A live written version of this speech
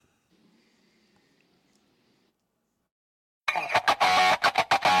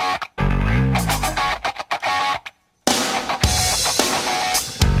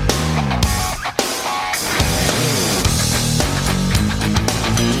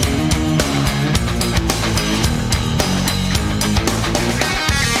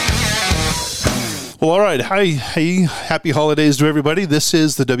Well, all right. Hi. Hey, happy holidays to everybody. This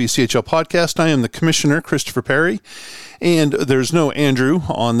is the Wchl Podcast. I am the commissioner, Christopher Perry, and there's no Andrew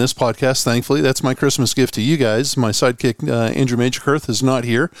on this podcast, thankfully. That's my Christmas gift to you guys. My sidekick, Andrew Majorkirth, is not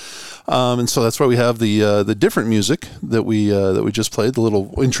here, and so that's why we have the different music that we just played, the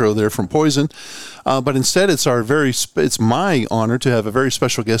little intro there from Poison. But instead, it's my honor to have a very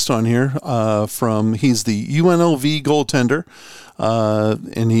special guest on here. He's the UNLV goaltender.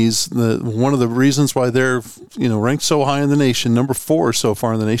 And he's one of the reasons why they're, ranked so high in the nation, number 4 so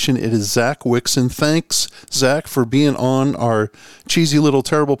far in the nation. It is Zach Wchl. Thanks, Zach, for being on our cheesy little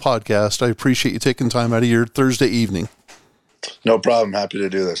terrible podcast. I appreciate you taking time out of your Thursday evening. No problem. Happy to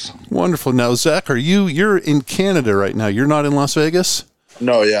do this. Wonderful. Now, Zach, you're in Canada right now. You're not in Las Vegas?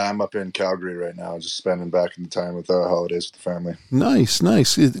 No, yeah, I'm up in Calgary right now, just spending back in the time with the holidays with the family. Nice.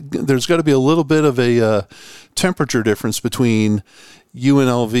 There's got to be a little bit of a temperature difference between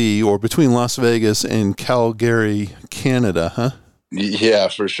UNLV or between Las Vegas and Calgary, Canada, huh? Yeah,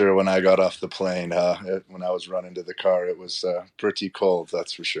 for sure. When I got off the plane, when I was running to the car, it was pretty cold,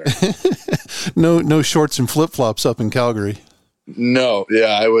 that's for sure. No shorts and flip-flops up in Calgary. No,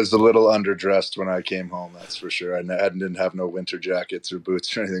 yeah, I was a little underdressed when I came home, that's for sure. I didn't have no winter jackets or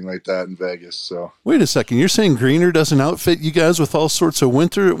boots or anything like that in Vegas. So wait a second, you're saying Greener doesn't outfit you guys with all sorts of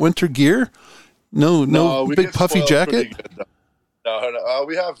winter gear? No big puffy jacket? No,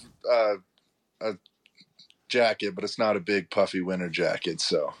 we have a jacket, but it's not a big puffy winter jacket.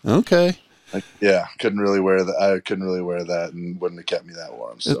 So okay. Yeah, couldn't really wear that. I couldn't really wear that, and wouldn't have kept me that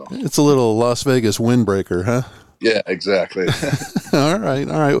warm. So it's a little Las Vegas windbreaker, huh? Yeah, exactly. All right.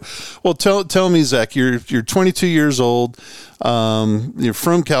 Well, tell me, Zach, you're 22 years old. You're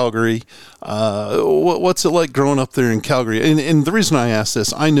from Calgary. What's it like growing up there in Calgary? And the reason I ask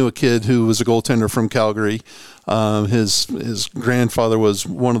this, I knew a kid who was a goaltender from Calgary. His grandfather was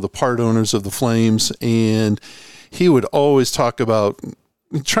one of the part owners of the Flames, and he would always talk about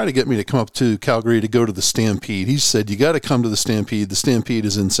trying to get me to come up to Calgary to go to the Stampede. He said, "You got to come to the Stampede. The Stampede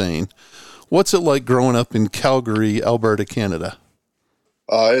is insane." What's it like growing up in Calgary, Alberta, Canada?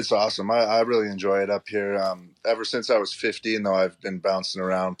 It's awesome. I really enjoy it up here. Ever since I was 15, though, I've been bouncing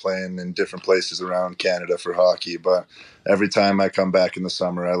around playing in different places around Canada for hockey. But every time I come back in the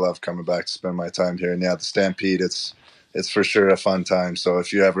summer, I love coming back to spend my time here. And yeah, the Stampede, it's for sure a fun time. So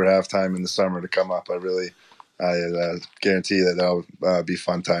if you ever have time in the summer to come up, I guarantee that that'll be a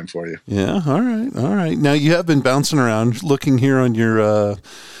fun time for you. Yeah, all right. Now, you have been bouncing around, looking here on your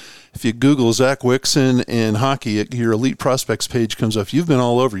if you Google Zach Wchl and hockey, your Elite Prospects page comes up. You've been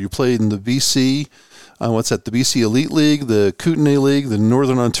all over. You played in the BC, the BC Elite League, the Kootenay League, the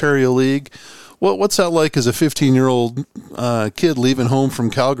Northern Ontario League. What's that like as a 15-year-old kid leaving home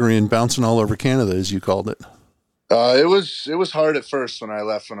from Calgary and bouncing all over Canada, as you called it? It was hard at first when I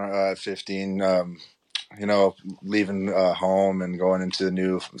left when I was 15. Leaving home and going into the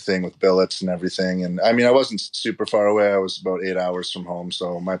new thing with billets and everything. And I mean, I wasn't super far away. I was about 8 hours from home.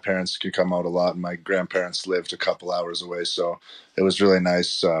 So my parents could come out a lot, and my grandparents lived a couple hours away. So it was really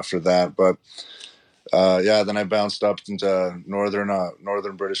nice for that. But then I bounced up into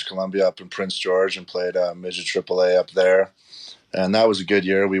northern British Columbia up in Prince George and played midget AAA up there. And that was a good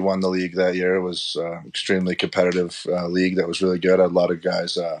year. We won the league that year. It was extremely competitive league that was really good. I had a lot of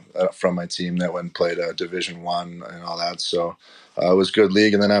guys from my team that went and played Division I and all that. So it was a good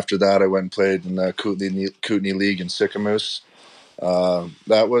league. And then after that, I went and played in the Kootenay League in Sicamous.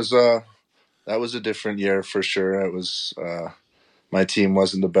 That was a different year for sure. It was my team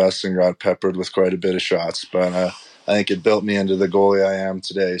wasn't the best and got peppered with quite a bit of shots. But I think it built me into the goalie I am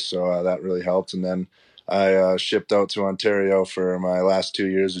today. So that really helped. And then I shipped out to Ontario for my last 2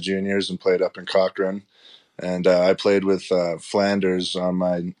 years of juniors and played up in Cochrane. And I played with Flanders on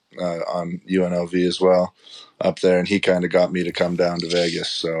UNLV as well up there, and he kind of got me to come down to Vegas.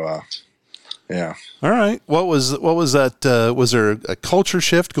 So, yeah. All right. What was that? Was there a culture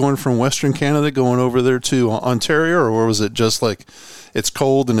shift going from Western Canada going over there to Ontario, or was it just like it's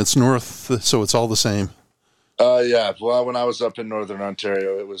cold and it's north, so it's all the same? Yeah. Well, when I was up in Northern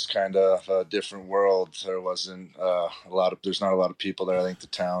Ontario, it was kind of a different world. There wasn't there's not a lot of people there. I think the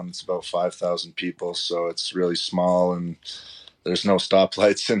town, it's about 5,000 people. So it's really small and there's no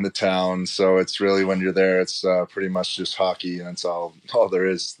stoplights in the town. So it's really, when you're there, it's pretty much just hockey and it's all there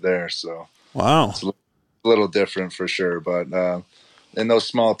is there. So wow, it's a little different for sure. But in those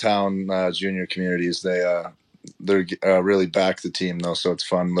small town junior communities, they're really back the team though. So it's a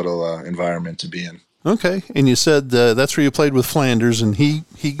fun little environment to be in. Okay, and you said that's where you played with Flanders, and he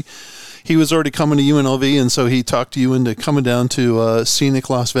was already coming to UNLV, and so he talked you into coming down to scenic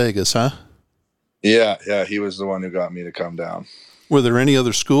Las Vegas, huh? Yeah, he was the one who got me to come down. Were there any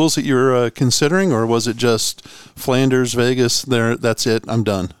other schools that you're considering, or was it just Flanders, Vegas? There, that's it. I'm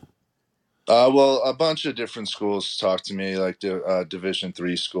done. Well, a bunch of different schools talked to me, like Division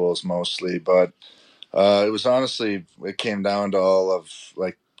III schools mostly, but it came down to all of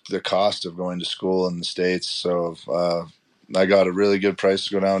like the cost of going to school in the States. So I got a really good price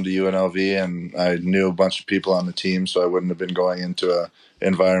to go down to UNLV, and I knew a bunch of people on the team, so I wouldn't have been going into a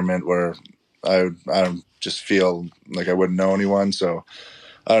environment where I just feel like I wouldn't know anyone. So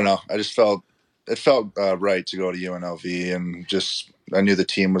I don't know. It felt right to go to UNLV, and just I knew the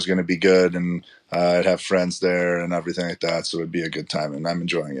team was going to be good, and I'd have friends there and everything like that. So it'd be a good time, and I'm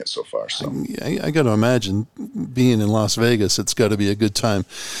enjoying it so far. So I got to imagine being in Las Vegas, it's got to be a good time.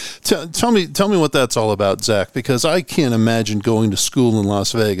 Tell me what that's all about, Zach, because I can't imagine going to school in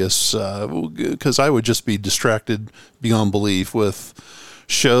Las Vegas because I would just be distracted beyond belief with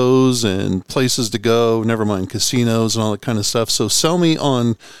shows and places to go, never mind casinos and all that kind of stuff. So sell me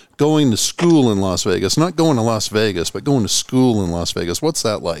on going to school in Las Vegas, not going to Las Vegas, but going to school in Las Vegas. What's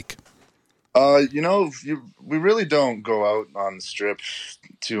that like? We really don't go out on the Strip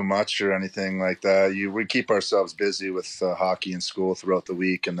too much or anything like that. We keep ourselves busy with hockey and school throughout the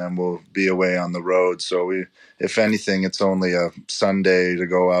week, and then we'll be away on the road. So if anything, it's only a Sunday to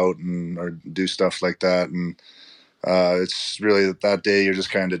go out or do stuff like that. And it's really that day you're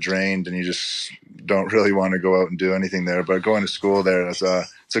just kind of drained, and you just don't really want to go out and do anything there. But going to school there, it's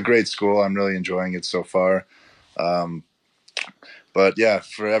a great school. I'm really enjoying it so far. But yeah,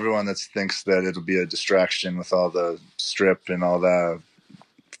 for everyone that thinks that it'll be a distraction with all the Strip and all that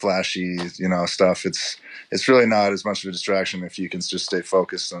flashy, stuff, it's really not as much of a distraction if you can just stay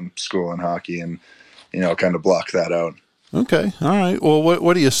focused on school and hockey and, kind of block that out. Okay. All right. Well,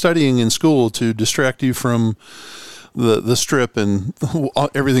 what are you studying in school to distract you from the Strip and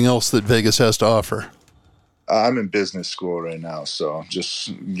everything else that Vegas has to offer? I'm in business school right now, so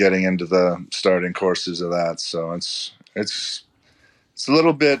just getting into the starting courses of that. So it's a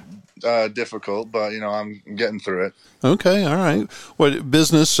little bit difficult, but I'm getting through it. Okay, all right. What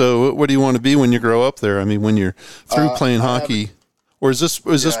business? So, what do you want to be when you grow up there? I mean, when you're through playing hockey, or is this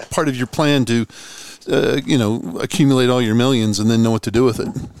part of your plan to, accumulate all your millions and then know what to do with it?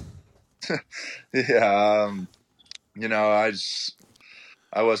 Yeah,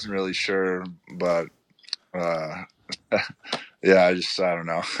 I wasn't really sure, but yeah, I don't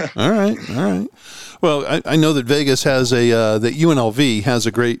know. All right. Well, I know that Vegas has that UNLV has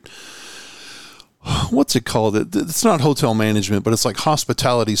a great, what's it called? It's not hotel management, but it's like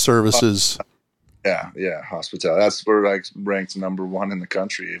hospitality services. Yeah, hospitality. That's we're ranked number 1 in the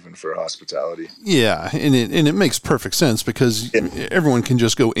country even for hospitality. Yeah, and it makes perfect sense because everyone can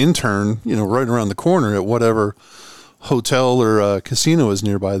just go intern, right around the corner at whatever hotel or casino is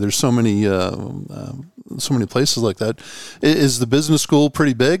nearby. There's so many places like that. Is the business school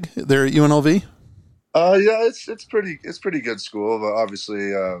pretty big there at UNLV? Yeah, it's pretty good school, but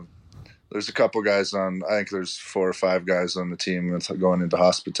obviously there's a couple guys I think there's 4 or 5 guys on the team that's going into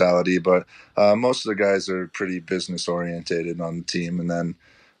hospitality, but most of the guys are pretty business orientated on the team. And then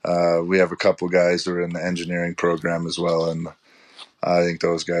we have a couple guys who are in the engineering program as well, and I think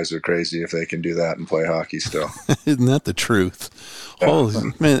those guys are crazy if they can do that and play hockey still. Isn't that the truth?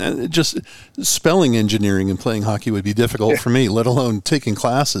 Holy man, just spelling engineering and playing hockey would be difficult for me, let alone taking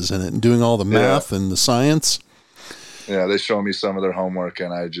classes in it and doing all the math and the science. Yeah, they show me some of their homework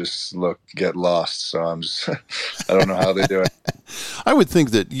and I just get lost. So I don't know how they do it. I would think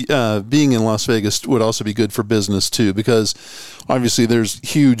that being in Las Vegas would also be good for business too, because obviously there's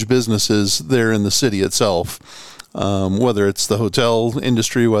huge businesses there in the city itself. Whether it's the hotel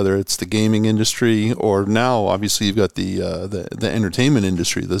industry, whether it's the gaming industry, or now obviously you've got the entertainment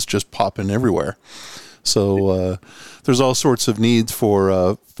industry that's just popping everywhere. So there's all sorts of needs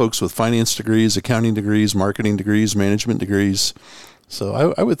for folks with finance degrees, accounting degrees, marketing degrees, management degrees.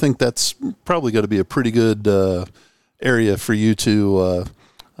 So I would think that's probably got to be a pretty good area for you to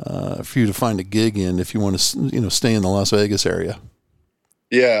find a gig in if you want to stay in the Las Vegas area.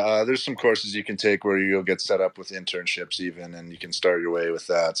 Yeah, there's some courses you can take where you'll get set up with internships even, and you can start your way with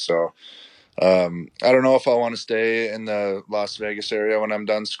that. So I don't know if I want to stay in the Las Vegas area when I'm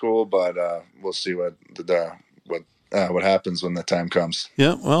done school, but we'll see what happens when the time comes.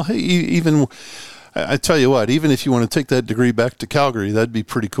 Yeah, well, hey, I tell you what, even if you want to take that degree back to Calgary, that'd be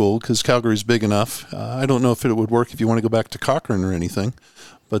pretty cool because Calgary's big enough. I don't know if it would work if you want to go back to Cochrane or anything,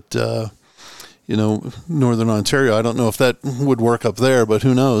 but Northern Ontario, I don't know if that would work up there, but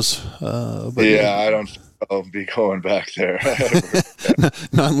who knows? I don't think I'll be going back there.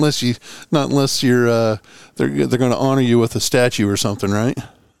 not unless you're they're going to honor you with a statue or something, right?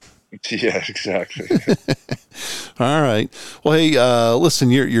 Yeah, exactly. All right. Well, hey,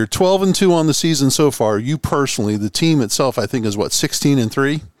 listen, you're 12-2 on the season so far. You personally, the team itself, I think is what,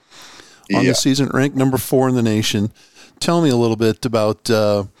 16-3 on the Yeah. season, ranked number 4 in the nation. Tell me a little bit about,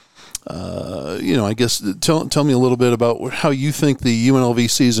 I guess tell me a little bit about how you think the UNLV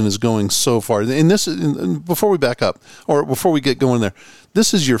season is going so far. And before we back up, or before we get going there,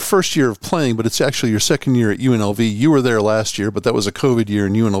 this is your first year of playing, but it's actually your second year at UNLV. You were there last year, but that was a COVID year,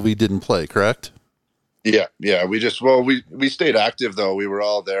 and UNLV didn't play, correct? Yeah. We stayed active though. We were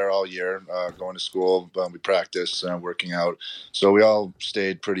all there all year, going to school. We practiced, working out. So we all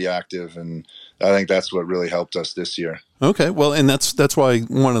stayed pretty active, and I think that's what really helped us this year. Okay, well, and that's why I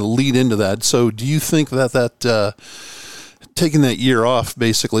want to lead into that. So, do you think that taking that year off,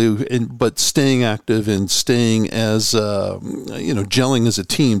 basically, but staying active and staying as gelling as a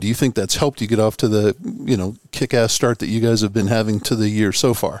team, do you think that's helped you get off to the kick-ass start that you guys have been having to the year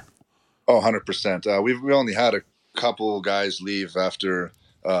so far? Oh, 100%. We only had a couple guys leave after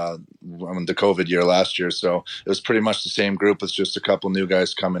the COVID year last year, so it was pretty much the same group with just a couple new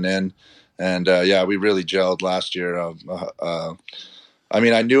guys coming in, and we really gelled last year.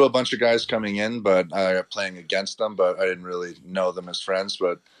 I knew a bunch of guys coming in, but playing against them, but I didn't really know them as friends.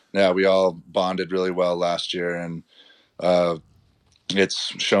 But yeah, we all bonded really well last year, and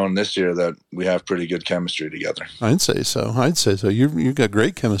it's shown this year that we have pretty good chemistry together. I'd say so. You've got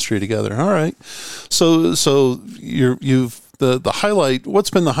great chemistry together. All right. So you've the highlight.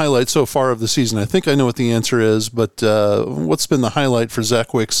 What's been the highlight so far of the season? I think I know what the answer is, but what's been the highlight for Zach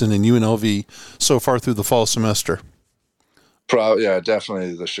Wixon and UNLV so far through the fall semester?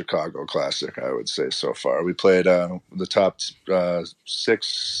 Definitely the Chicago Classic, I would say so far. We played the top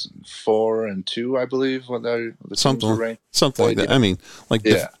 6, 4, and 2, I believe, when the teams were ranked. Something like that. Yeah. I mean,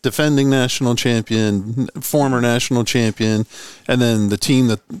 defending national champion, former national champion, and then the team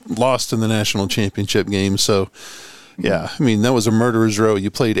that lost in the national championship game. So, yeah, I mean, that was a murderer's row. You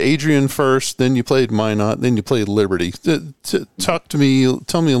played Adrian first, then you played Minot, then you played Liberty. Tell me a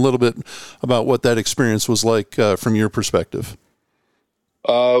little bit about what that experience was like from your perspective.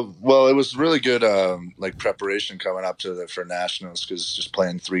 Well, it was really good, preparation coming up for nationals, because just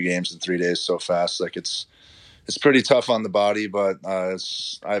playing 3 games in 3 days so fast, it's pretty tough on the body, but I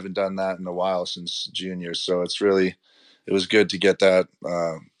haven't done that in a while, since junior. So it was good to get that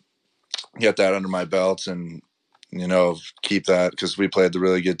under my belt, and keep that, because we played the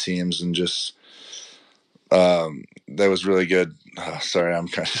really good teams, and just that was really good. Sorry, I'm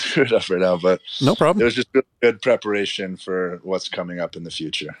kind of screwed up right now, but no problem. It was just really good preparation for what's coming up in the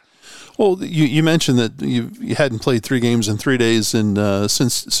future. Well, you mentioned that you hadn't played 3 games in 3 days, and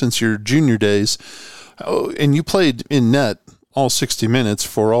since your junior days, and you played in net all 60 minutes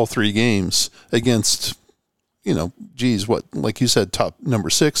for all 3 games against, like you said, top number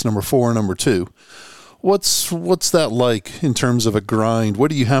 6, number 4, number 2. What's that like in terms of a grind? What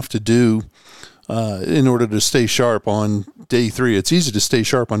do you have to do in order to stay sharp on day 3? It's easy to stay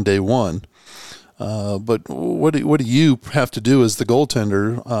sharp on day 1, but what do you have to do as the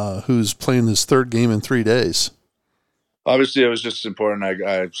goaltender who's playing this 3rd game in 3 days? Obviously, it was just important.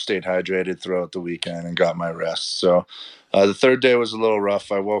 I stayed hydrated throughout the weekend and got my rest. So the 3rd day was a little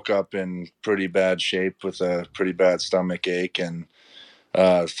rough. I woke up in pretty bad shape with a pretty bad stomach ache, and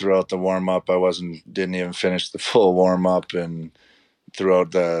throughout the warm-up, didn't even finish the full warm-up, and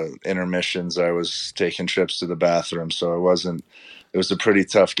throughout the intermissions, I was taking trips to the bathroom. So it was a pretty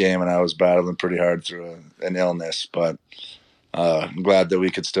tough game, and I was battling pretty hard through an illness, but I'm glad that we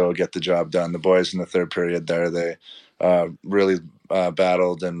could still get the job done. The boys in the 3rd period there, they really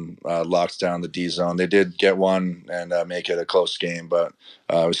battled and locked down the D zone. They did get one and make it a close game, but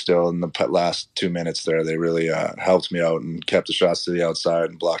I was still in the last 2 minutes there. They really helped me out and kept the shots to the outside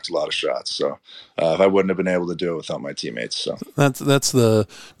and blocked a lot of shots. So I wouldn't have been able to do it without my teammates. So that's the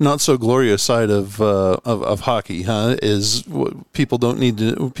not so glorious side of hockey, huh? Is people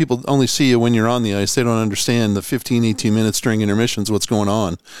only see you when you're on the ice. They don't understand the 15, 18 minutes during intermissions, what's going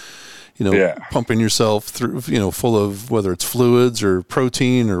on. Pumping yourself through, full of whether it's fluids or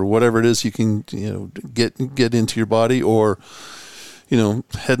protein or whatever it is you can, get into your body, or,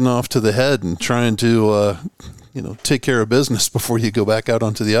 heading off to the head and trying to, take care of business before you go back out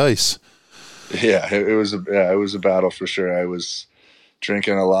onto the ice. Yeah, it was a battle for sure. I was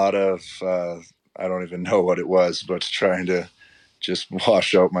drinking a lot of, I don't even know what it was, but trying to just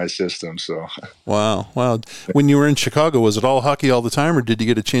wash out my system. So wow. When you were in Chicago, was it all hockey all the time, or did you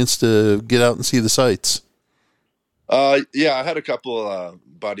get a chance to get out and see the sights? I had a couple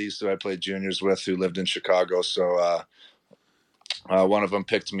buddies that I played juniors with who lived in Chicago. So one of them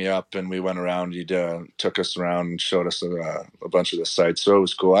picked me up and we went around. He took us around and showed us a bunch of the sites. So it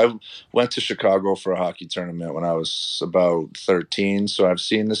was cool. I went to Chicago for a hockey tournament when I was about 13. So I've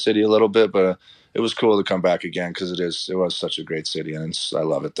seen the city a little bit, but it was cool to come back again because it was such a great city and I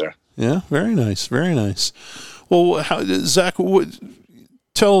love it there. Yeah, very nice, very nice. Well, Zach,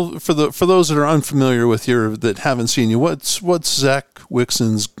 tell for those that are unfamiliar with that haven't seen you, what's Zach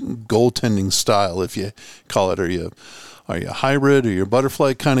Wixon's goaltending style, if you call it? Are you a hybrid? Are you a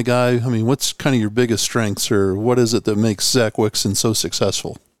butterfly kind of guy? I mean, what's kind of your biggest strengths, or what is it that makes Zach Wixon so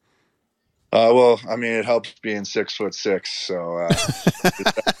successful? Well, I mean, it helps being 6'6", so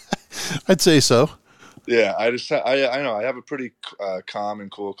I'd say so. Yeah, I know I have a pretty calm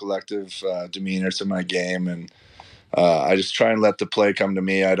and cool, collective demeanor to my game, and I just try and let the play come to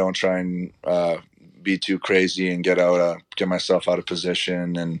me. I don't try and be too crazy and get myself out of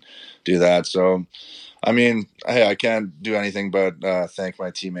position and do that. So, I mean, hey, I can't do anything but thank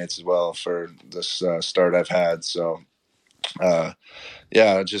my teammates as well for this start I've had. So,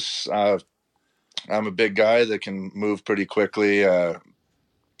 yeah, just I'm a big guy that can move pretty quickly.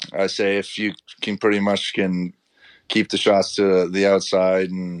 I say if you can keep the shots to the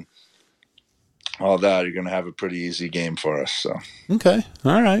outside and all that, you're going to have a pretty easy game for us. So okay,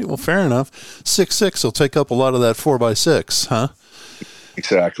 all right, well, fair enough. 6'6" will take up a lot of that 4x6, huh?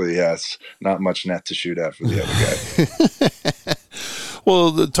 Exactly. Yeah, it's not much net to shoot at for the other guy.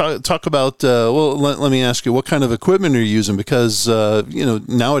 Well, talk about. Let me ask you, what kind of equipment are you using? Because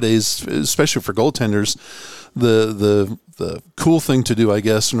nowadays, especially for goaltenders, the cool thing to do, I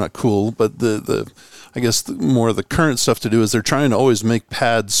guess, or not cool, but I guess more of the current stuff to do is they're trying to always make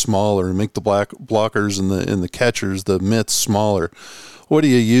pads smaller, make the blockers and the catchers, the mitts smaller. What do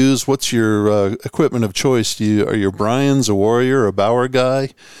you use? What's your equipment of choice? Are you a Brian's, a Warrior, a Bauer guy?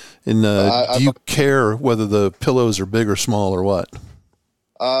 And do you care whether the pillows are big or small or what?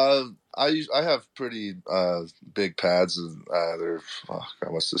 I have pretty big pads. They're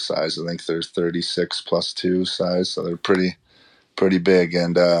what's the size? I think they're 36+2 size, so they're pretty big.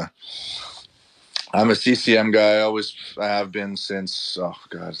 And I'm a CCM guy. I have been since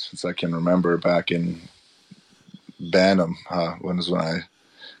I can remember, back in Bantam.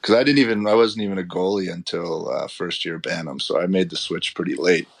 Because I wasn't even a goalie until first year Bantam, so I made the switch pretty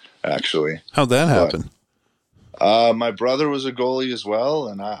late, actually. How'd that happen? My brother was a goalie as well,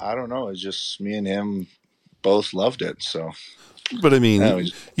 and I don't know. It's just me and him both loved it. So, but I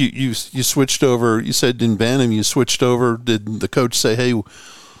mean, you switched over. You said in Bantam you switched over. Did the coach say, "Hey,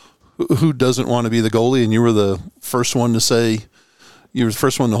 who doesn't want to be the goalie?" And you were the first one to say, you were the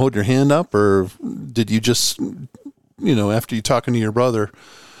first one to hold your hand up, or did you just, after you talking to your brother,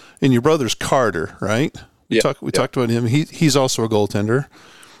 and your brother's Carter, right? We talked about him. He's also a goaltender.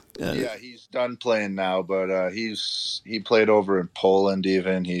 Yeah, he's done playing now, but he played over in Poland.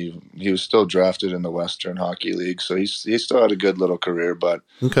 Even he was still drafted in the Western Hockey League, so he still had a good little career. But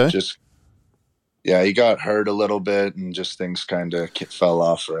he got hurt a little bit, and just things kind of fell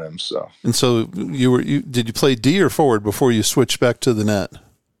off for him. So did you play D or forward before you switched back to the net?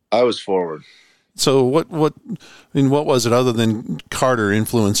 I was forward. So what was it other than Carter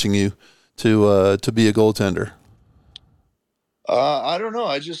influencing you to be a goaltender? I don't know.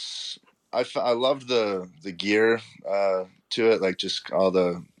 I loved the gear to it, like just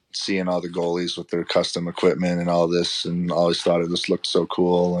seeing all the goalies with their custom equipment and all this, and always thought it just looked so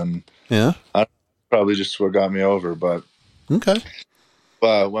cool. And probably just what got me over. But okay.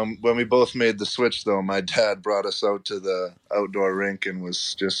 When we both made the switch, though, my dad brought us out to the outdoor rink and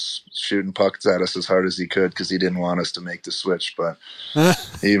was just shooting pucks at us as hard as he could because he didn't want us to make the switch. But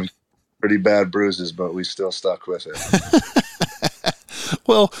he pretty bad bruises, but we still stuck with it.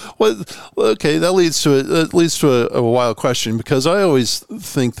 Well, okay, that leads to a wild question, because I always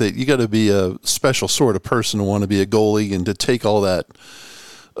think that you got to be a special sort of person to want to be a goalie and to take all that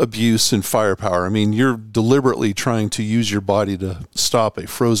abuse and firepower. I mean, you're deliberately trying to use your body to stop a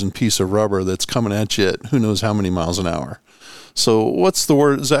frozen piece of rubber that's coming at you at who knows how many miles an hour. So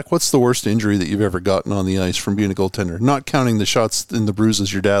Zach, what's the worst injury that you've ever gotten on the ice from being a goaltender, not counting the shots and the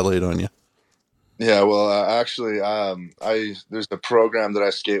bruises your dad laid on you? Yeah, well, actually, there's a program that I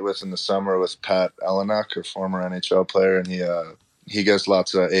skate with in the summer with Pat Ellenuk, a former NHL player, and he gets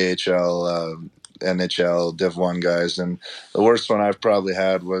lots of AHL, NHL, Div 1 guys, and the worst one I've probably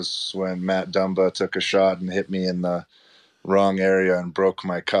had was when Matt Dumba took a shot and hit me in the wrong area and broke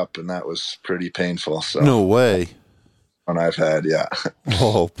my cup, and that was pretty painful. So no way. One I've had, yeah.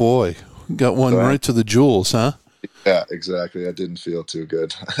 Oh boy, got one right to the jewels, huh? Yeah, exactly. I didn't feel too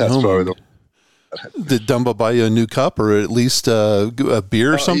good. That's probably Did Dumba buy you a new cup or at least a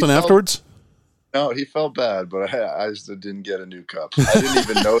beer or something afterwards? No, he felt bad, but I just didn't get a new cup. I didn't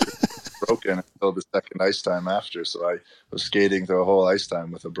even know it was broken until the second ice time after. So I was skating the whole ice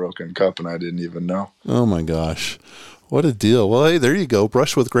time with a broken cup, and I didn't even know. Oh my gosh, what a deal! Well, hey, there you go.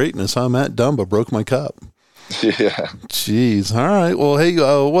 Brush with greatness. I'm Matt Dumba. Broke my cup. Yeah. Jeez. All right. Well, hey,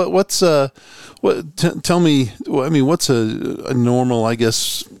 tell me. I mean, what's a normal, I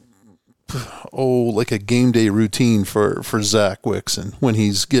guess, like a game day routine for Zach Wixon when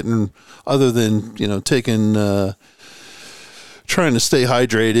he's getting, other than, taking, trying to stay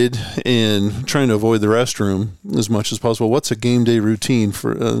hydrated and trying to avoid the restroom as much as possible. What's a game day routine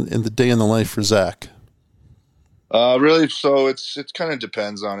for in the day in the life for Zach? Really, so it kind of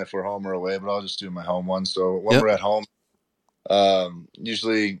depends on if we're home or away, but I'll just do my home one. So when we're at home,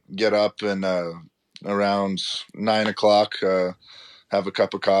 usually get up and around 9 o'clock, have a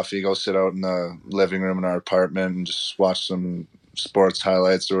cup of coffee, go sit out in the living room in our apartment and just watch some sports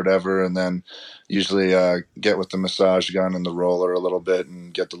highlights or whatever, and then usually get with the massage gun and the roller a little bit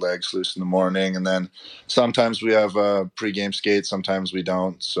and get the legs loose in the morning. And then sometimes we have a pregame skate, sometimes we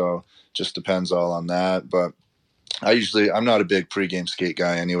don't, so just depends all on that. But I'm not a big pregame skate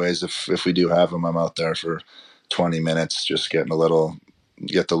guy anyways. If we do have them, I'm out there for 20 minutes just get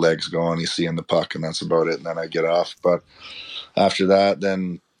the legs going, you see in the puck, and that's about it, and then I get off. But after that,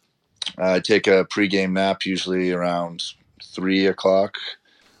 then I take a pregame nap, usually around 3 o'clock,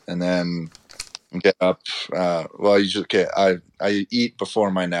 and then get up. I eat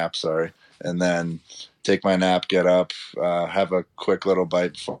before my nap, and then take my nap, get up, have a quick little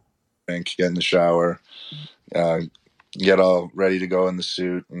bite before I get in the shower, get all ready to go in the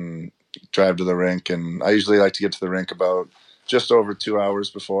suit, and drive to the rink. And I usually like to get to the rink about just over 2 hours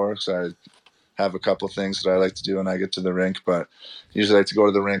before, because I have a couple of things that I like to do when I get to the rink. But usually I like to go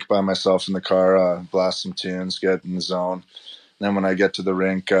to the rink by myself in the car, blast some tunes, get in the zone. And then when I get to the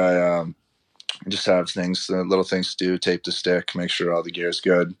rink, I just have little things to do, tape the stick, make sure all the gear's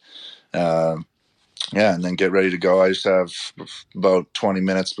good. And then get ready to go. I just have about 20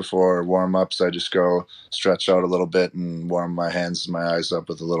 minutes before warm-ups. I just go stretch out a little bit and warm my hands and my eyes up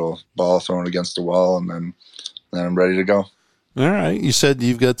with a little ball thrown against the wall, and then I'm ready to go. All right. You said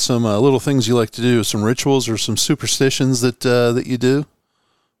you've got some little things you like to do, some rituals or some superstitions that you do?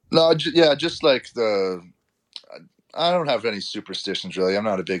 No, just like I don't have any superstitions, really. I'm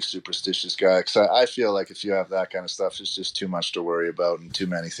not a big superstitious guy, because I feel like if you have that kind of stuff, it's just too much to worry about and too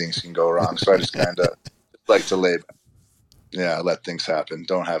many things can go wrong. So I just kind of like to let things happen.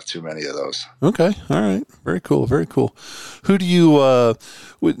 Don't have too many of those. Okay. All right. Very cool. Very cool. Who do you,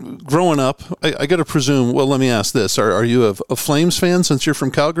 growing up, I got to presume, well, let me ask this. Are you a Flames fan since you're from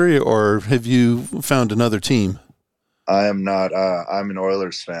Calgary, or have you found another team? I am not. I'm an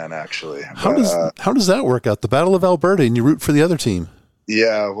Oilers fan, actually. How does that work out? The Battle of Alberta, and you root for the other team?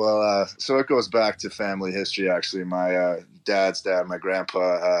 Yeah, well, so it goes back to family history, actually. My dad's dad, my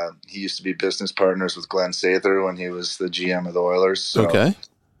grandpa, he used to be business partners with Glenn Sather when he was the GM of the Oilers. So, okay.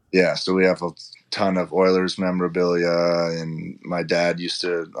 Yeah, so we have a ton of Oilers memorabilia, and my dad used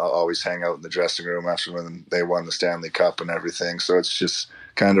to always hang out in the dressing room after when they won the Stanley Cup and everything. So it's just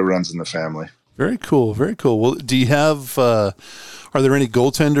kind of runs in the family. Very cool. Very cool. Well, do you have, are there any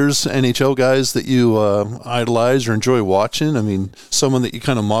goaltenders, NHL guys that you idolize or enjoy watching? I mean, someone that you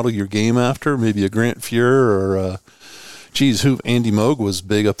kind of model your game after, maybe a Grant Fuhr or, Andy Moog was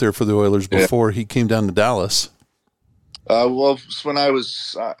big up there for the Oilers before he came down to Dallas. Well, when I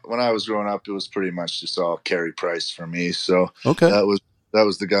was growing up, it was pretty much just all Carey Price for me. So okay. that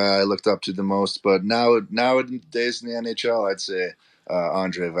was the guy I looked up to the most. But nowadays in the NHL, I'd say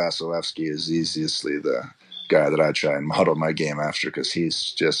Andrei Vasilevsky is easily the guy that I try and model my game after, because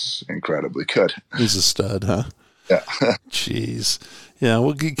he's just incredibly good. He's a stud, huh? Yeah. Jeez. Yeah.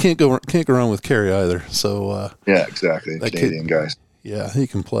 Well, you can't go wrong with Carey either. So yeah, exactly. Canadian guys. Yeah, he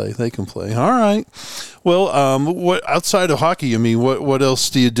can play. They can play. All right. Well, what outside of hockey? I mean, what else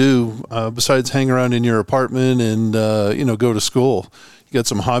do you do besides hang around in your apartment and go to school? You got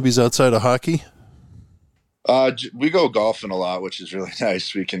some hobbies outside of hockey? We go golfing a lot, which is really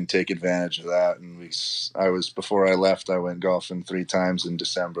nice. We can take advantage of that. And before I left, I went golfing 3 times in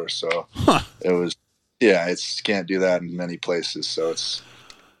December. So It was, can't do that in many places. So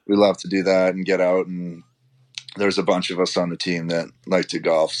we love to do that and get out. And there's a bunch of us on the team that like to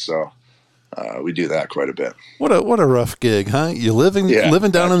golf. So we do that quite a bit. What a rough gig, huh? You're living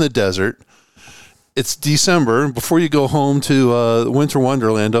down in the desert. It's December before you go home to Winter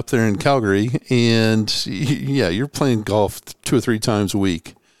Wonderland up there in Calgary, and you're playing golf 2 or 3 times a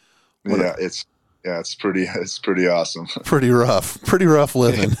week. It's pretty awesome. Pretty rough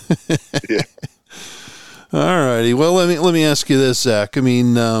living. Yeah. All righty. Well, let me ask you this, Zach. I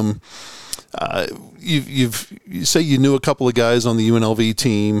mean, you say you knew a couple of guys on the UNLV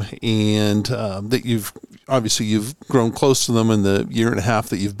team, and that you've grown close to them in the year and a half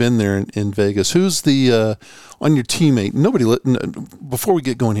that you've been there in Vegas. Who's the on your teammate? Before we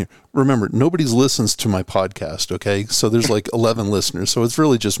get going here, remember, nobody listens to my podcast, okay? So there's like 11 listeners, so it's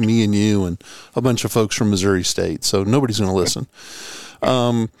really just me and you and a bunch of folks from Missouri State, so nobody's going to listen.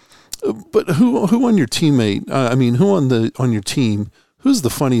 But who on your teammate? Who on your team? Who's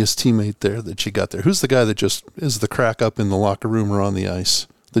the funniest teammate there that you got there? Who's the guy that just is the crack up in the locker room or on the ice?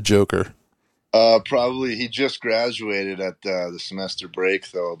 The Joker. Probably he just graduated at the semester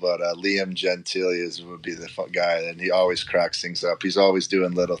break though, but Liam Gentile would be the guy, and he always cracks things up. He's always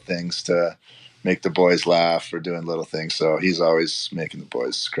doing little things to make the boys laugh or doing little things, so he's always making the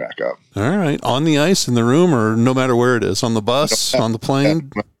boys crack up. All right, on the ice, in the room, or no matter where it is, on the bus, on the plane.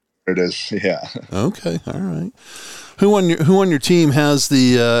 It is, yeah. Okay, all right. Who on your team has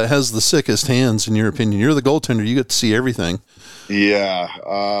the sickest hands in your opinion? You're the goaltender. You get to see everything.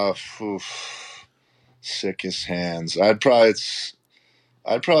 Yeah. Sickest hands. I'd probably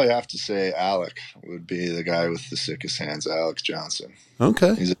have to say Alec would be the guy with the sickest hands. Alex Johnson.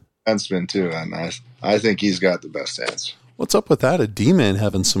 Okay. He's a defenseman too, and I think he's got the best hands. What's up with that? A D-man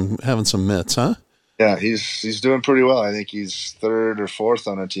having some mitts, huh? Yeah, he's doing pretty well. I think he's third or fourth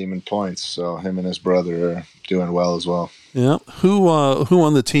on our team in points. So him and his brother are doing well as well. Yeah. Who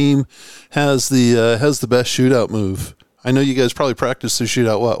on the team has the best shootout move? I know you guys probably practice the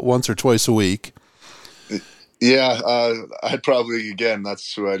shootout once or twice a week. Yeah, I'd probably, again,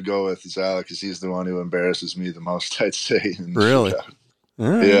 that's who I'd go with, is Alec, because he's the one who embarrasses me the most, I'd say. Really? All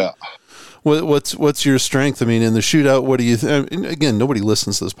right. Yeah. What's your strength? I mean, in the shootout, what do you again, nobody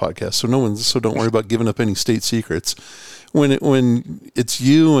listens to this podcast, so don't worry about giving up any state secrets. When it's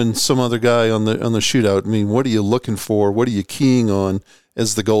you and some other guy on the shootout, I mean, what are you looking for? What are you keying on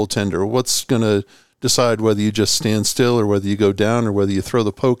as the goaltender? What's going to decide whether you just stand still or whether you go down or whether you throw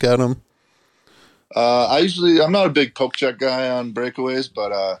the poke at them? I'm not a big poke check guy on breakaways,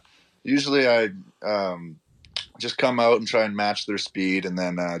 but usually I just come out and try and match their speed, and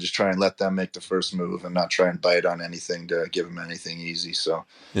then just try and let them make the first move and not try and bite on anything to give them anything easy. So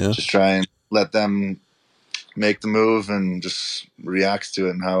just try and let them make the move and just react to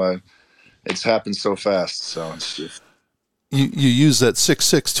it, and it's happened so fast. So it's just you use that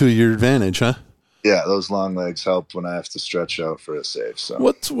 6'6" to your advantage, huh? Yeah, those long legs help when I have to stretch out for a save.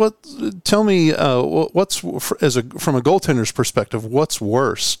 So tell me, from a goaltender's perspective, what's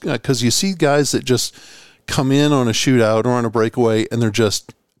worse? Because you see guys that just come in on a shootout or on a breakaway and they're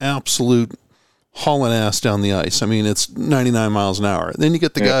just absolute hauling ass down the ice. I mean, it's 99 miles an hour. Then you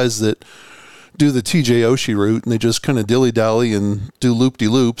get the guys that do the TJ Oshie route and they just kind of dilly-dally and do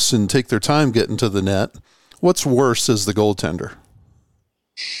loop-de-loops and take their time getting to the net. What's worse as the goaltender?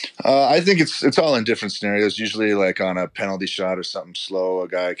 I think it's all in different scenarios. Usually, like on a penalty shot or something slow, a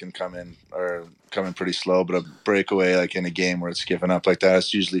guy can come in pretty slow. But a breakaway, like in a game where it's given up like that,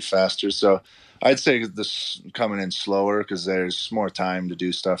 it's usually faster. So I'd say this coming in slower because there's more time to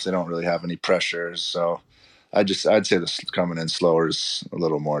do stuff. They don't really have any pressure. So I'd say this coming in slower is a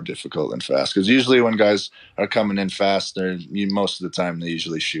little more difficult than fast, because usually when guys are coming in fast, most of the time they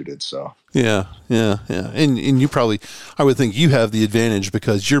usually shoot it. So yeah, and you probably, I would think you have the advantage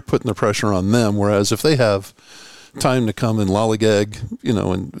because you're putting the pressure on them. Whereas if they have time to come and lollygag,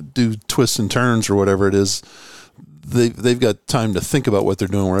 and do twists and turns or whatever it is, they've got time to think about what they're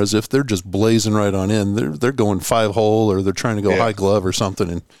doing. Whereas if they're just blazing right on in, they're going 5-hole or they're trying to go high glove or something,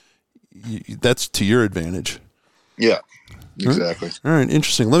 and that's to your advantage. Yeah, exactly. All right,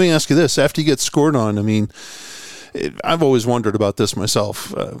 interesting. Let me ask you this. After you get scored on, I mean, I've always wondered about this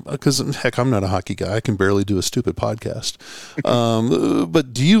myself because, heck, I'm not a hockey guy. I can barely do a stupid podcast.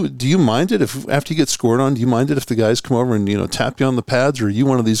 But do you mind it if after you get scored on, do you mind it if the guys come over and, tap you on the pads, or are you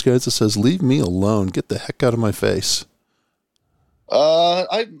one of these guys that says, leave me alone, get the heck out of my face?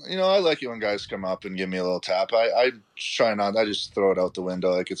 I like it when guys come up and give me a little tap. I try not. I just throw it out the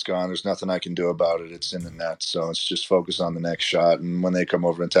window like it's gone. There's nothing I can do about it. It's in the net, so it's just focus on the next shot. And when they come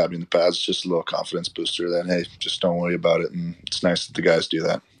over and tap me in the pads, it's just a little confidence booster. That hey, just don't worry about it. And it's nice that the guys do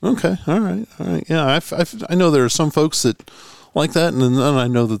that. Okay, all right. Yeah, I know there are some folks that like that, and then I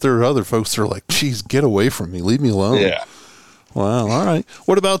know that there are other folks that are like, "Geez, get away from me, leave me alone." Yeah. Wow. All right.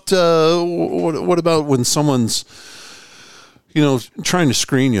 What about what about when someone's trying to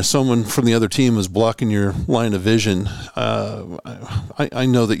screen you, someone from the other team is blocking your line of vision? I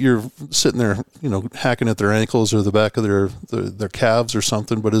know that you're sitting there, hacking at their ankles or the back of their calves or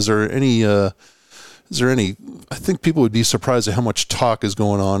something, but is there Is there any, I think people would be surprised at how much talk is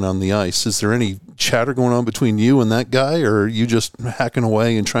going on the ice. Is there any chatter going on between you and that guy, or are you just hacking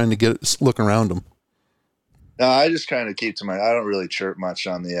away and trying to look around him? No, I just kind of keep to I don't really chirp much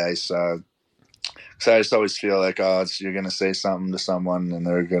on the ice. Cause I just always feel like, you're going to say something to someone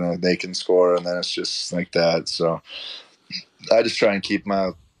and they can score. And then it's just like that. So I just try and keep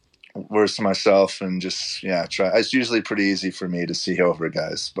my words to myself and just, try. It's usually pretty easy for me to see over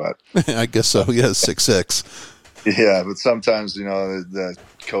guys, but I guess so. Yeah. 6'6". Yeah. But sometimes, the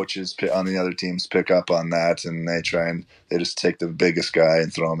coaches on the other teams pick up on that and they just take the biggest guy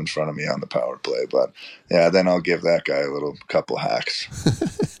and throw him in front of me on the power play. But then I'll give that guy a couple hacks.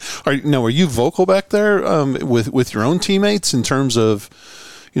 Are you vocal back there with your own teammates in terms of,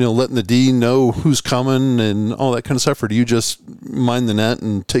 letting the D know who's coming and all that kind of stuff? Or do you just mind the net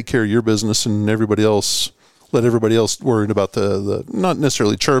and take care of your business and let everybody else worry about the not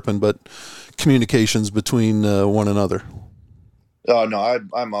necessarily chirping, but communications between one another? Oh, no,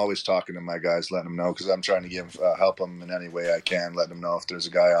 I'm always talking to my guys, letting them know, because I'm trying to help them in any way I can, letting them know if there's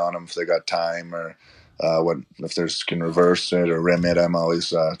a guy on them, if they got time, or if there's can reverse it or rim it. I'm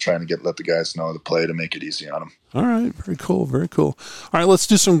always trying to let the guys know the play to make it easy on them. All right, very cool, very cool. All right, let's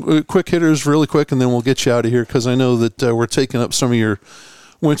do some quick hitters really quick, and then we'll get you out of here, because I know that we're taking up some of your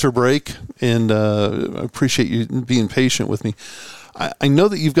winter break, and I appreciate you being patient with me. I know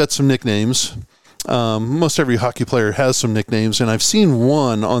that you've got some nicknames. Most every hockey player has some nicknames, and I've seen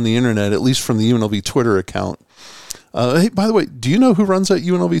one on the internet, at least from the UNLV Twitter account. Hey, by the way, do you know who runs that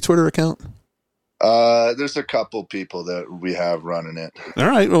UNLV Twitter account? There's a couple people that we have running it. All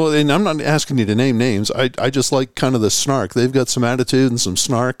right. Well, and I'm not asking you to name names. I just like kind of the snark. They've got some attitude and some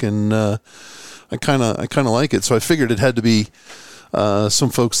snark, and I kind of like it. So I figured it had to be some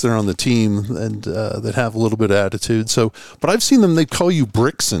folks there on the team and that have a little bit of attitude. So, but I've seen them. They call you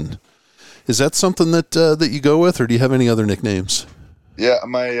Brixon. Is that something that you go with, or do you have any other nicknames? Yeah,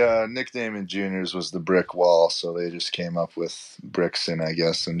 my nickname in juniors was the Brick Wall, so they just came up with Brixon, I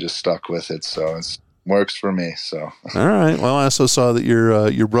guess, and just stuck with it. So it works for me. So all right. Well, I also saw that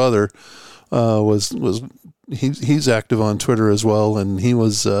your brother he's active on Twitter as well, and he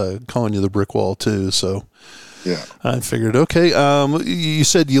was calling you the Brick Wall too. So yeah, I figured, okay. You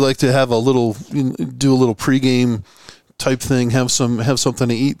said you like to have do a little pregame type thing, have something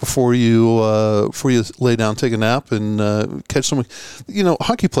to eat before you lay down, take a nap, and catch some.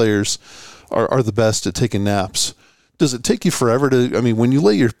 Hockey players are the best at taking naps. Does it take you forever to? I mean, when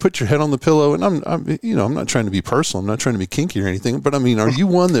you put your head on the pillow, and I'm not trying to be personal, I'm not trying to be kinky or anything, but I mean, are you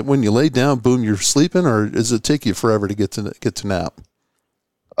one that when you lay down, boom, you're sleeping, or does it take you forever to get to nap?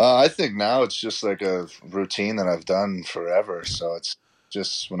 I think now it's just like a routine that I've done forever. So it's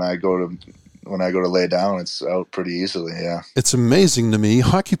just when I go to lay down, it's out pretty easily. Yeah. It's amazing to me.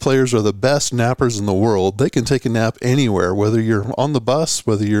 Hockey players are the best nappers in the world. They can take a nap anywhere, whether you're on the bus,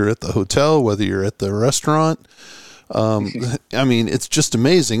 whether you're at the hotel, whether you're at the restaurant. I mean, it's just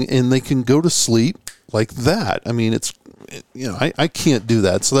amazing. And they can go to sleep like that. I mean, I can't do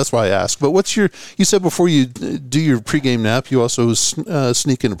that. So that's why I asked. But you said before you do your pregame nap, you also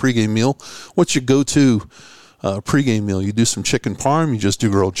sneak in a pregame meal. What's your go-to pregame meal? You do some chicken parm? You just do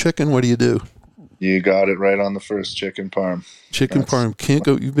grilled chicken? What do you do? You got it right on the first, chicken parm. Parm can't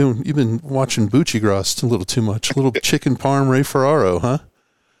go. You've been watching Wchl a little too much. A little chicken parm Ray Ferraro, huh?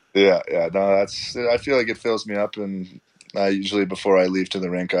 Yeah. No, I feel like it fills me up, and I usually before I leave to the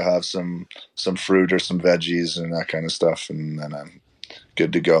rink, I have some fruit or some veggies and that kind of stuff, and then I'm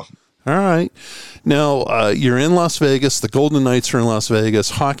good to go. All right. Now, you're in Las Vegas. The Golden Knights are in Las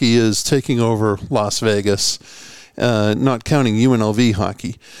Vegas. Hockey is taking over Las Vegas, not counting UNLV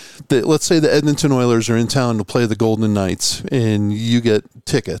hockey. Let's say the Edmonton Oilers are in town to play the Golden Knights, and you get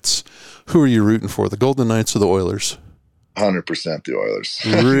tickets. Who are you rooting for, the Golden Knights or the Oilers? 100% the Oilers.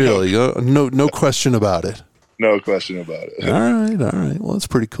 Really? No question about it. No question about it. All right. Well, that's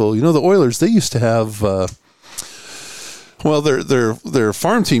pretty cool. The Oilers, they used to have... their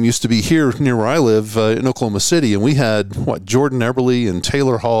farm team used to be here near where I live in Oklahoma City, and we had Jordan Eberle and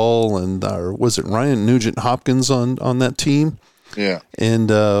Taylor Hall and was it Ryan Nugent Hopkins on that team? Yeah. And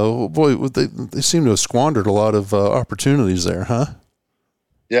they seem to have squandered a lot of opportunities there, huh?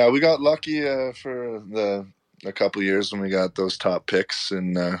 Yeah, we got lucky for a couple of years when we got those top picks,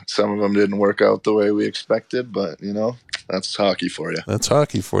 and some of them didn't work out the way we expected, but that's hockey for you. That's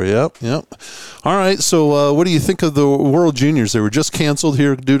hockey for you. Yep. All right. So what do you think of the World Juniors? They were just canceled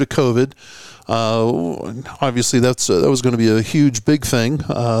here due to COVID. Obviously, that was going to be a huge, big thing.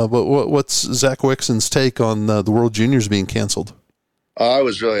 But what's Zach Wixon's take on the World Juniors being canceled? I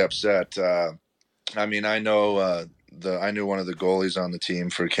was really upset. I mean, I know I knew one of the goalies on the team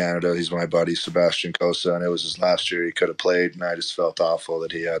for Canada. He's my buddy, Sebastian Cossa, and it was his last year he could have played, and I just felt awful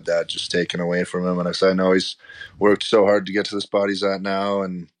that he had that just taken away from him. And I said, I know he's worked so hard to get to the spot he's at now,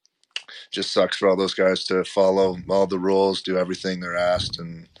 and just sucks for all those guys to follow all the rules, do everything they're asked,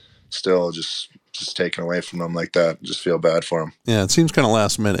 and still just taken away from them like that. Just feel bad for them. Yeah, it seems kind of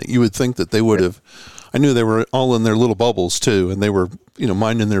last minute. You would think that they would have. I knew they were all in their little bubbles too, and they were,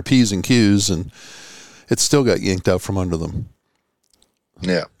 minding their P's and Q's, and it still got yanked out from under them.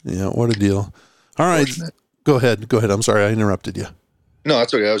 Yeah. Yeah, what a deal. All right. Go ahead. I'm sorry, I interrupted you. No,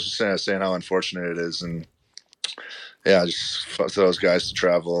 that's okay. I was just saying how unfortunate it is. And yeah, just for those guys to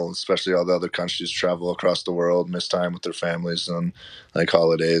travel, especially all the other countries, travel across the world, miss time with their families on like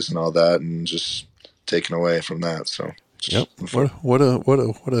holidays and all that, and just taken away from that. So yep. What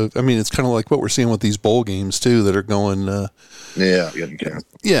a. I mean, it's kind of like what we're seeing with these bowl games too that are going. Getting canceled.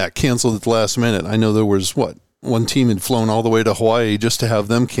 Yeah, canceled at the last minute. I know there was one team had flown all the way to Hawaii just to have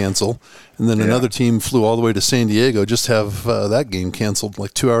them cancel, and then another team flew all the way to San Diego just to have that game canceled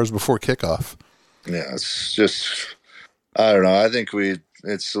like 2 hours before kickoff. Yeah, it's just, I don't know. I think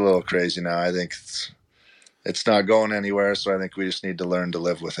it's a little crazy now. I think it's not going anywhere, so I think we just need to learn to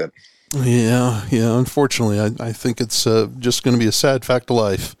live with it. Yeah. Unfortunately, I think it's just going to be a sad fact of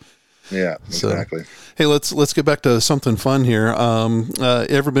life. Yeah, exactly. So, hey, let's get back to something fun here.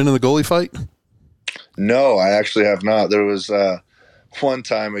 Ever been in the goalie fight? No, I actually have not. There was one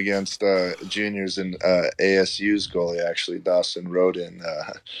time against juniors in ASU's goalie, actually, Dawson Rodin.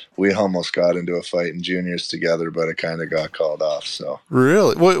 We almost got into a fight in juniors together, but it kind of got called off. So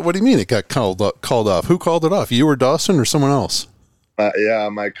really, what do you mean it got called off? Who called it off? You or Dawson or someone else? Yeah,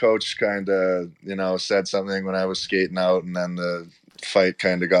 my coach kind of said something when I was skating out, and then the fight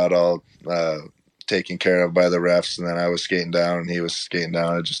kind of got all taken care of by the refs, and then I was skating down and he was skating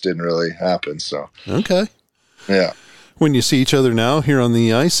down. It just didn't really happen. So okay, yeah. When you see each other now here on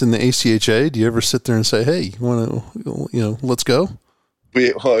the ice in the ACHA, do you ever sit there and say, "Hey, you want to, let's go"?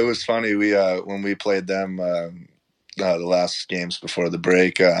 It was funny. We when we played them the last games before the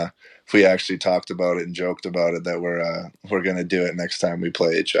break, we actually talked about it and joked about it that we're going to do it next time we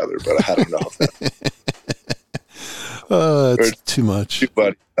play each other. But I don't know if that. It's too much. Two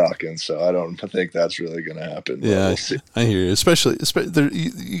buddies talking, so I don't think that's really going to happen. Yeah, we'll see. I hear you. Especially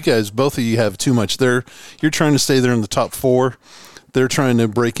you guys, both of you have too much. You're trying to stay there in the top 4. They're trying to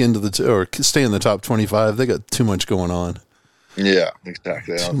break into or stay in the top 25. They got too much going on. Yeah,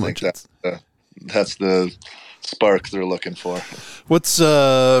 exactly. I don't think that's the spark they're looking for. What's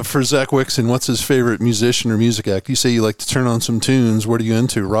for Zach Wixon? What's his favorite musician or music act? You say you like to turn on some tunes. What are you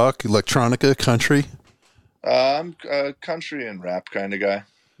into? Rock, electronica, country? I'm a country and rap kind of guy.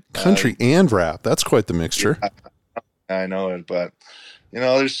 Country and rap. That's quite the mixture. Yeah, I know it, but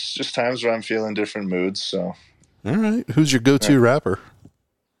there's just times where I'm feeling different moods. So, all right. Who's your go-to rapper?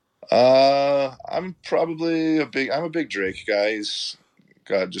 I'm probably a big Drake guy. He's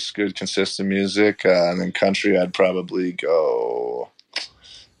got just good, consistent music. And then country, I'd probably go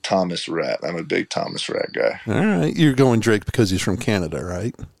Thomas Rhett. I'm a big Thomas Rhett guy. All right. You're going Drake because he's from Canada,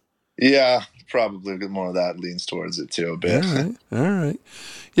 right? Yeah, probably more of that leans towards it too a bit. All right.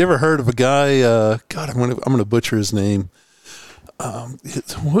 You ever heard of a guy? God, I'm gonna butcher his name.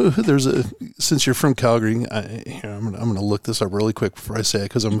 Since you're from Calgary, I'm gonna look this up really quick before I say it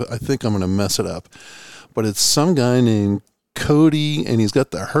because I think I'm gonna mess it up. But it's some guy named Cody, and he's got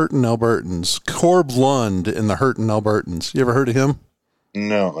the Hurtin' Albertans. Corb Lund and the Hurtin' Albertans. You ever heard of him?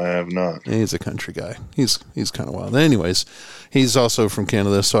 No, I have not. He's a country guy. He's kind of wild. Anyways, he's also from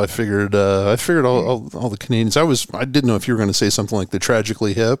Canada, so I figured all the Canadians. I didn't know if you were going to say something like the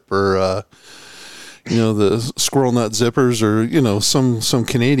Tragically Hip or the Squirrel Nut Zippers or some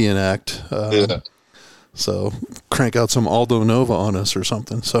Canadian act. Yeah. So crank out some Aldo Nova on us or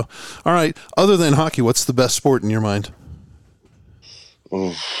something. So all right. Other than hockey, what's the best sport in your mind?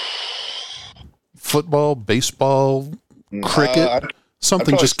 Oof. Football, baseball, cricket.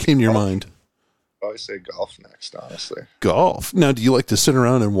 Something just came to your mind. I'd probably say golf next, honestly. Golf. Now, do you like to sit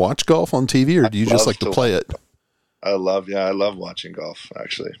around and watch golf on TV, or do you just like to play it? I love watching golf,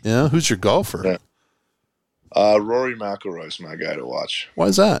 actually. Yeah? Who's your golfer? Yeah. Rory McIlroy's my guy to watch. Why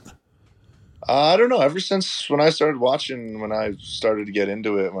is that? I don't know. Ever since when I started to get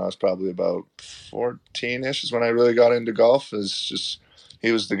into it, when I was probably about 14-ish is when I really got into golf.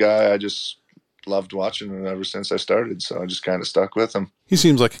 He was the guy I just loved watching him ever since I started, so I just kind of stuck with him. He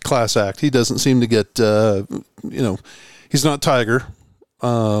seems like a class act. He doesn't seem to get, he's not Tiger,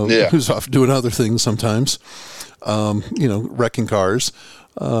 who's off doing other things sometimes, wrecking cars.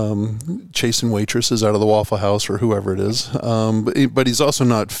 chasing waitresses out of the Waffle House or whoever it is. But he's also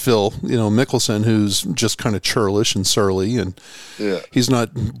not Phil, Mickelson, who's just kind of churlish and surly, and he's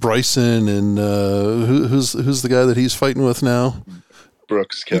not Bryson and who's the guy that he's fighting with now?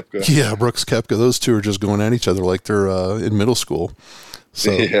 Brooks Koepka. Yeah, Brooks Koepka. Those two are just going at each other like they're in middle school.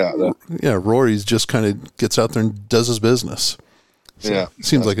 So Rory's just kind of gets out there and does his business. So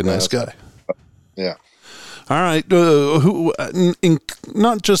seems like a nice guy. Yeah. All right.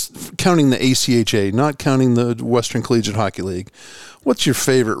 Not just counting the ACHA, not counting the Western Collegiate Hockey League, what's your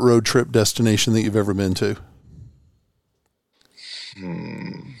favorite road trip destination that you've ever been to?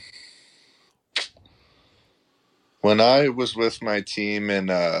 When I was with my team in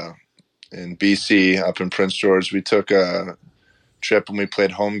BC, up in Prince George, we took a trip and we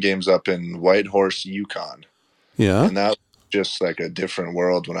played home games up in Whitehorse, Yukon. Yeah. And that was just like a different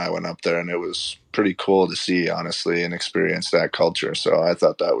world when I went up there, and it was pretty cool to see, honestly, and experience that culture. So I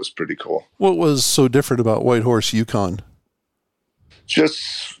thought that was pretty cool. What was so different about Whitehorse, Yukon?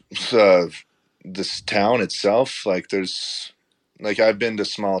 Just this town itself. I've been to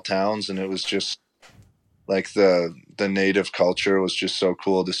small towns, and it was just like the native culture was just so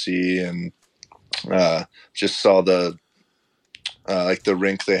cool to see, and just saw the the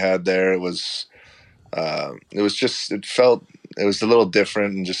rink they had there. It was a little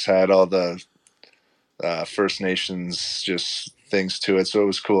different, and just had all the First Nations just things to it. So it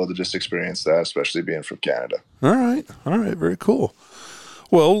was cool to just experience that, especially being from Canada. All right. Very cool.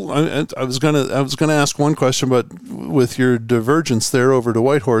 Well, I was gonna ask one question, but with your divergence there over to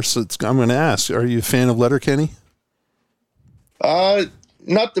Whitehorse, I'm going to ask: are you a fan of Letterkenny?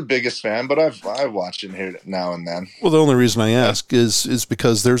 Not the biggest fan, but I watch it here now and then. Well, the only reason I ask is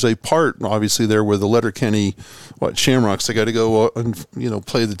because there's a part, obviously, there where the Letterkenny Shamrocks, they got to go and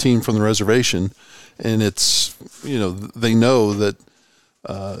play the team from the reservation, and it's they know that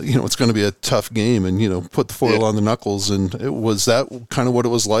it's going to be a tough game, and put the foil on the knuckles. And was that kind of what it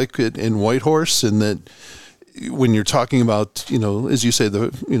was like in Whitehorse, and that when you're talking about as you say,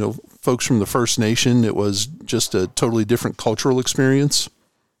 the folks from the First Nation, it was just a totally different cultural experience.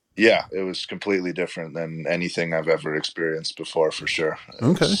 Yeah, it was completely different than anything I've ever experienced before, for sure.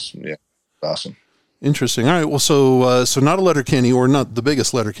 Awesome. Interesting. All right. Well, so not a Letterkenny, or not the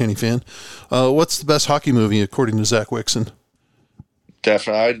biggest Letterkenny fan. What's the best hockey movie according to Zach Wixon?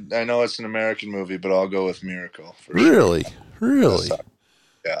 Definitely. I know it's an American movie, but I'll go with Miracle. Really?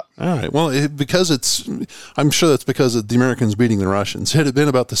 Yeah. All right. Well, I'm sure that's because of the Americans beating the Russians. Had it been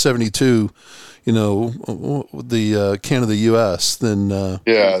about the 72, the Canada-U.S., then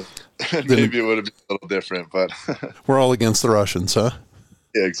maybe it would have been a little different, but we're all against the Russians, huh?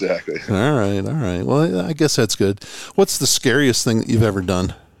 Yeah, exactly. All right. Well, I guess that's good. What's the scariest thing that you've ever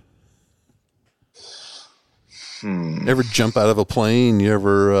done? Ever jump out of a plane? You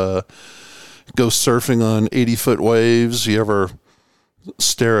ever go surfing on 80-foot waves? You ever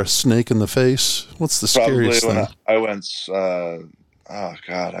stare a snake in the face? What's the scariest thing? I went,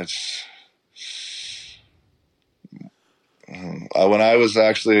 when I was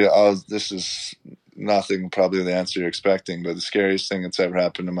actually, this is nothing probably the answer you're expecting, but the scariest thing that's ever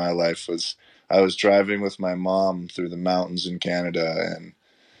happened in my life was I was driving with my mom through the mountains in Canada,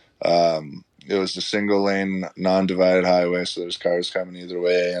 and it was a single lane, non-divided highway, so there's cars coming either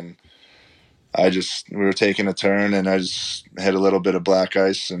way, and we were taking a turn, and I just hit a little bit of black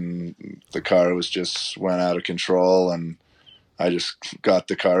ice, and the car went out of control, and I just got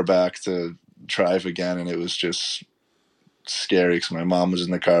the car back to drive again, and it was just scary because my mom was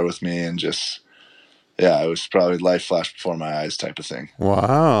in the car with me, and it was probably life flashed before my eyes type of thing.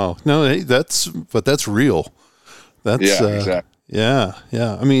 Wow. No, hey, that's real. That's exactly. Yeah.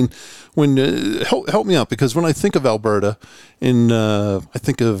 I mean, when help me out, because when I think of Alberta, I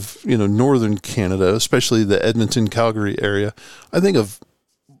think of northern Canada, especially the Edmonton, Calgary area. I think of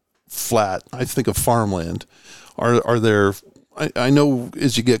flat. I think of farmland. Are there? I know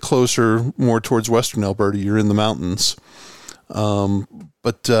as you get closer more towards western Alberta, you're in the mountains.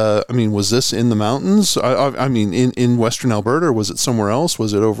 But I mean, was this in the mountains? I mean, in western Alberta, or was it somewhere else?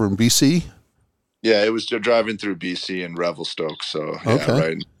 Was it over in BC? Yeah, it was driving through BC and Revelstoke, so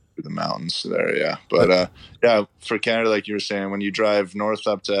right through the mountains there, yeah. But for Canada, like you were saying, when you drive north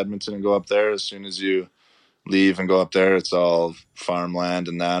up to Edmonton and go up there, as soon as you leave and go up there, it's all farmland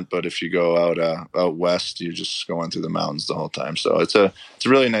and that. But if you go out west, you're just going through the mountains the whole time. So it's a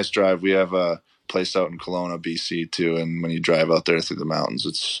really nice drive. We have a place out in Kelowna, BC too, and when you drive out there through the mountains,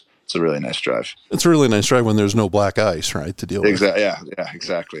 it's a really nice drive. It's a really nice drive when there's no black ice, right, to deal with. Exactly. Yeah,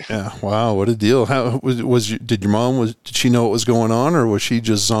 exactly. Yeah. Wow, what a deal! How did your mom did she know what was going on, or was she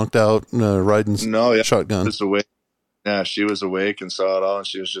just zonked out riding shotgun? Just away. Yeah, she was awake and saw it all, and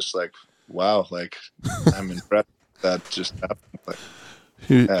she was just like, "Wow, like I'm impressed that just happened." Like,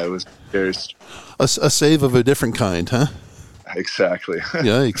 yeah, it was very a save of a different kind, huh? exactly.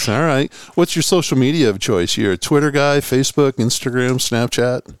 Yikes! All right, what's your social media of choice? You're a Twitter guy, Facebook, Instagram,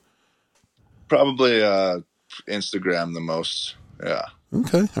 Snapchat? Probably Instagram the most. Yeah.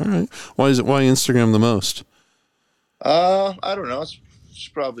 Okay, all right. Why Instagram the most? I don't know. It's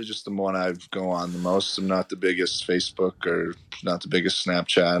probably just the one I go on the most. I'm not the biggest Facebook or not the biggest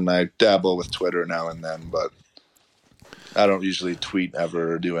Snapchat, and I dabble with Twitter now and then, but I don't usually tweet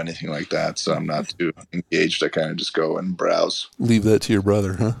ever or do anything like that, so I'm not too engaged. I kind of just go and browse. Leave that to your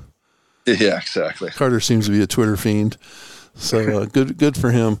brother, huh? Yeah, exactly. Carter seems to be a Twitter fiend. So good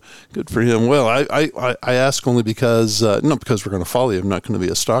for him. Good for him. Well, I ask only because not because we're going to follow you. I'm not going to be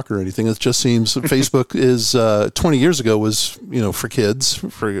a stalker or anything. It just seems Facebook is 20 years ago was for kids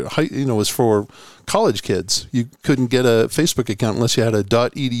was for college kids. You couldn't get a Facebook account unless you had a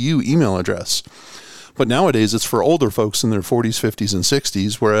 .edu email address. But nowadays it's for older folks in their 40s, 50s, and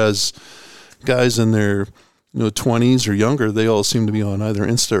 60s. Whereas guys in their 20s or younger, they all seem to be on either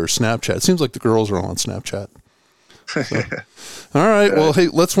Insta or Snapchat. It seems like the girls are on Snapchat. So. All right. Well, hey,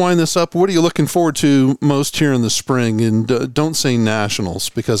 let's wind this up. What are you looking forward to most here in the spring? And don't say nationals,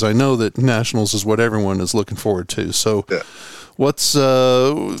 because I know that nationals is what everyone is looking forward to. So what's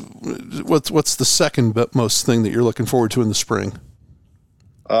the second most thing that you're looking forward to in the spring?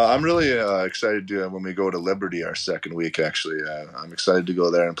 I'm really excited to when we go to Liberty our second week. Actually, I'm excited to go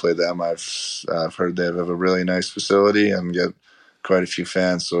there and play them. I've heard they have a really nice facility and get quite a few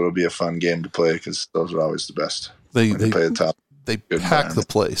fans, so it'll be a fun game to play because those are always the best. They play the top. They pack the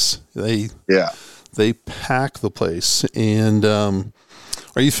place. They pack the place. And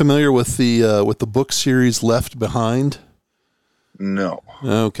are you familiar with the book series Left Behind? No.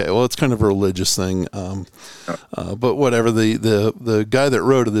 Okay, well, it's kind of a religious thing, but whatever. The guy that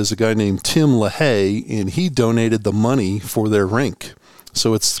wrote it is a guy named Tim LaHaye, and he donated the money for their rink.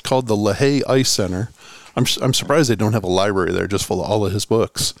 So it's called the LaHaye Ice Center. I'm surprised they don't have a library there just full of all of his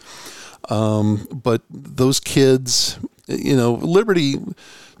books. But those kids, Liberty,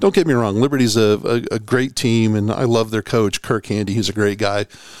 don't get me wrong, Liberty's a great team, and I love their coach, Kirk Handy. He's a great guy.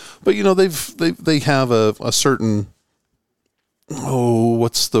 But, they have a certain,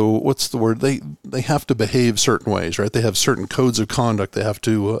 what's the word? They have to behave certain ways, right? They have certain codes of conduct they have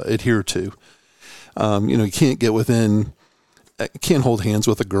to adhere to. You can't get within, you can't hold hands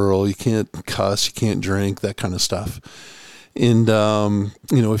with a girl, you can't cuss, you can't drink, that kind of stuff. And,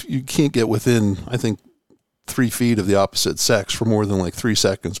 if you can't get within, I think, 3 feet of the opposite sex for more than like 3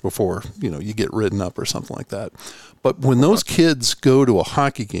 seconds before, you get ridden up or something like that. But when those kids go to a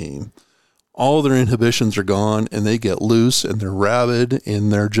hockey game, all their inhibitions are gone and they get loose and they're rabid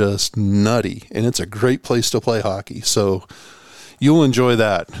and they're just nutty. And it's a great place to play hockey. So you'll enjoy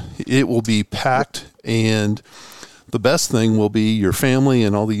that. It will be packed, and the best thing will be your family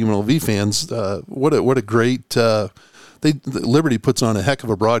and all the UNLV fans. What a great, Liberty puts on a heck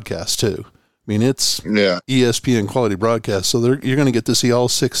of a broadcast too. I mean, it's ESPN quality broadcast. So you're going to get to see all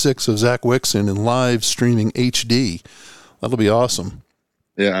 6'6" of Zach Wixon in live streaming HD. That'll be awesome.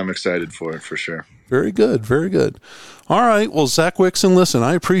 Yeah, I'm excited for it for sure. Very good. Very good. All right. Well, Zach Wixon, listen,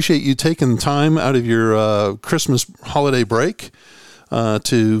 I appreciate you taking time out of your Christmas holiday break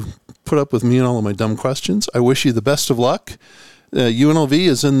to put up with me and all of my dumb questions. I wish you the best of luck. UNLV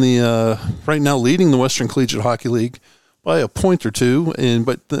is in the right now leading the Western Collegiate Hockey League by a point or two,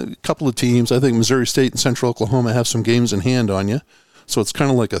 but a couple of teams, I think Missouri State and Central Oklahoma, have some games in hand on you. So it's kind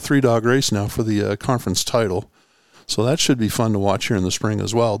of like a 3-dog race now for the conference title. So that should be fun to watch here in the spring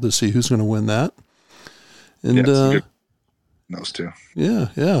as well, to see who's going to win that. And those two. Yeah.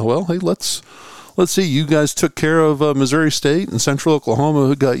 Well, hey, let's see. You guys took care of Missouri State and Central Oklahoma,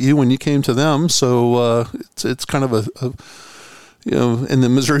 who got you when you came to them. So it's kind of and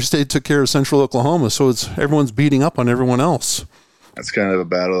then Missouri State took care of Central Oklahoma. So everyone's beating up on everyone else. That's kind of a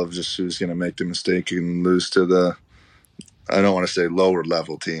battle of just who's going to make the mistake and lose to the, I don't want to say lower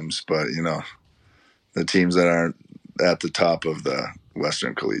level teams, but the teams that aren't at the top of the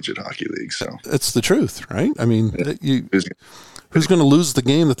Western Collegiate Hockey League. So it's the truth, right? I mean, who's going to lose the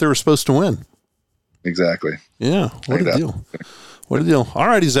game that they were supposed to win? Exactly. Yeah. What a deal. What a deal. All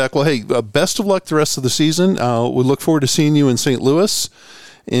righty, Zach. Well, hey, best of luck the rest of the season. We look forward to seeing you in St. Louis.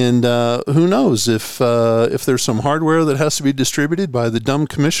 And who knows if there's some hardware that has to be distributed by the dumb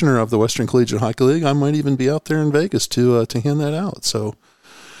commissioner of the Western Collegiate Hockey League, I might even be out there in Vegas to hand that out. So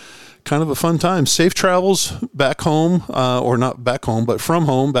kind of a fun time. Safe travels back home, or not back home, but from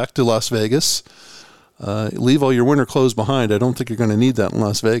home back to Las Vegas. Leave all your winter clothes behind. I don't think you're going to need that in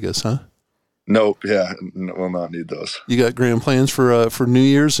Las Vegas, huh? Nope. Yeah, we'll not need those. You got grand plans for New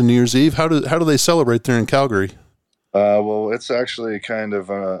Year's and New Year's Eve? How do they celebrate there in Calgary? Well, it's actually kind of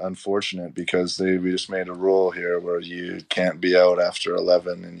unfortunate because we just made a rule here where you can't be out after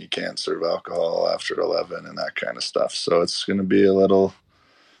 11 and you can't serve alcohol after 11 and that kind of stuff. So it's going to be a little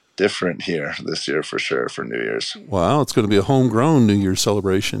different here this year for sure for New Year's. Wow, it's going to be a homegrown New Year's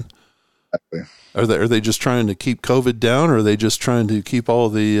celebration. Exactly. Are they just trying to keep COVID down, or are they just trying to keep all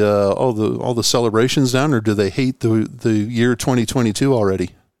the celebrations down, or do they hate the year 2022 already?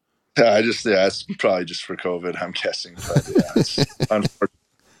 Yeah, it's probably just for COVID, I'm guessing. But yeah, it's unfortunate.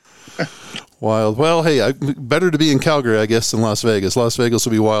 Wild. Well, hey, better to be in Calgary, I guess, than Las Vegas. Las Vegas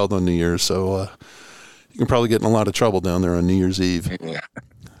will be wild on New Year's, so you can probably get in a lot of trouble down there on New Year's Eve. Yeah.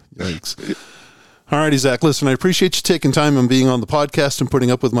 Thanks. All righty, Zach. Listen, I appreciate you taking time and being on the podcast and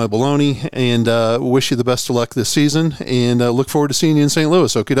putting up with my baloney, and wish you the best of luck this season, and look forward to seeing you in St.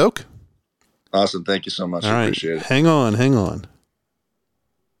 Louis. Okie doke. Awesome. Thank you so much. All right. Appreciate it. Hang on.